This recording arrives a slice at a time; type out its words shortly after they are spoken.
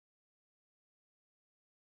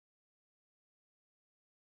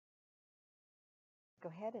go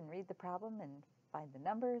ahead and read the problem and find the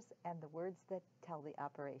numbers and the words that tell the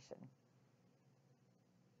operation.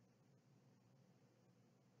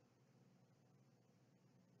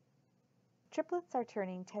 Triplets are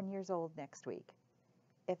turning 10 years old next week.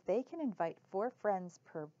 If they can invite 4 friends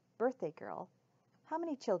per birthday girl, how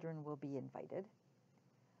many children will be invited?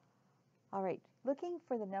 All right, looking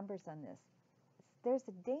for the numbers on this. There's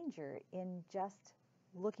a danger in just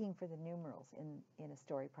looking for the numerals in a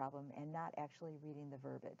story problem and not actually reading the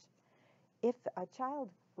verbiage. If a child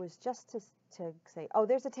was just to say, oh,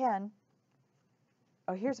 there's a 10,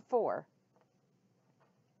 oh, here's a 4,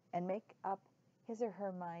 and make up his or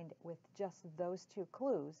her mind with just those 2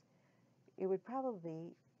 clues, it would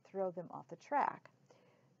probably throw them off the track.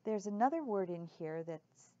 There's another word in here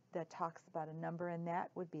that talks about a number, and that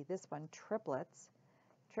would be this one, triplets.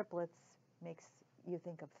 Triplets makes you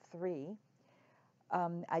think of 3.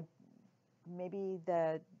 Maybe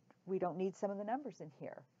we don't need some of the numbers in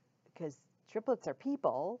here because triplets are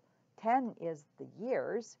people, 10 is the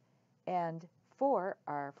years, and 4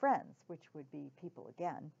 are friends, which would be people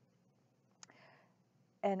again.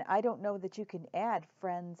 And I don't know that you can add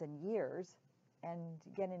friends and years and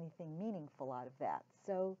get anything meaningful out of that.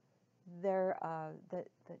 So they're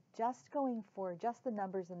just going for just the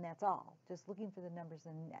numbers and that's all, just looking for the numbers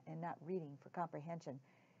and not reading for comprehension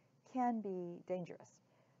can be dangerous.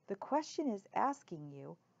 The question is asking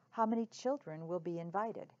you how many children will be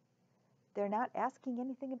invited. They're not asking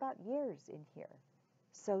anything about years in here.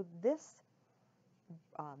 So this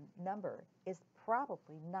number is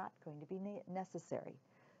probably not going to be necessary.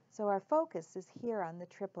 So our focus is here on the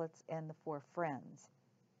triplets and the 4 friends.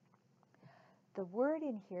 The word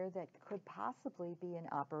in here that could possibly be an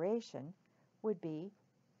operation would be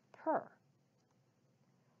per.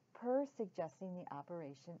 Per suggesting the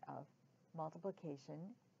operation of multiplication.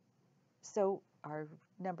 So our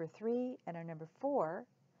number 3 and our number 4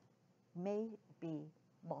 may be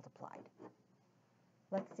multiplied.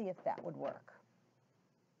 Let's see if that would work.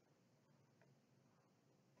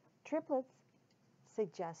 Triplets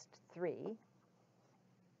suggest 3.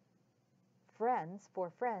 Friends, 4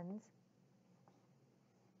 friends,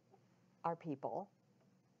 are people.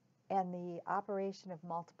 And the operation of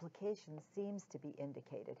multiplication seems to be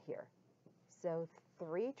indicated here. So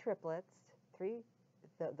 3 triplets,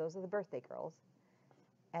 those are the birthday girls,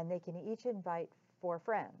 and they can each invite 4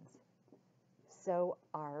 friends. So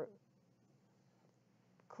our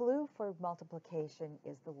clue for multiplication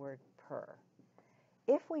is the word per.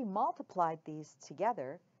 If we multiplied these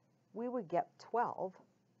together, we would get 12.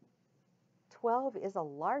 12 is a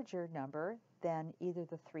larger number than either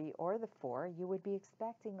the 3 or the 4. You would be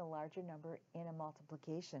expecting a larger number in a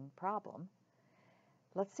multiplication problem.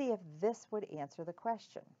 Let's see if this would answer the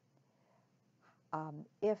question.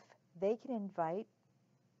 If they can invite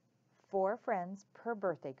 4 friends per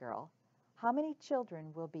birthday girl, how many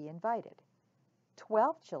children will be invited?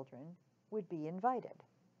 12 children would be invited.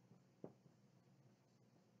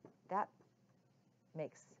 That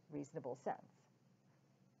makes reasonable sense.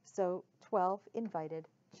 So 12 invited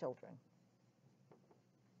children.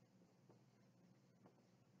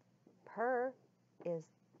 Per is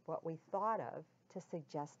what we thought of to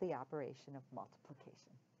suggest the operation of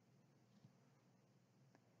multiplication.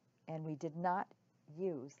 And we did not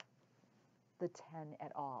use the 10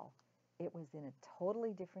 at all. It was in a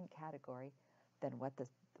totally different category than what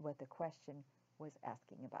the question was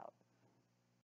asking about.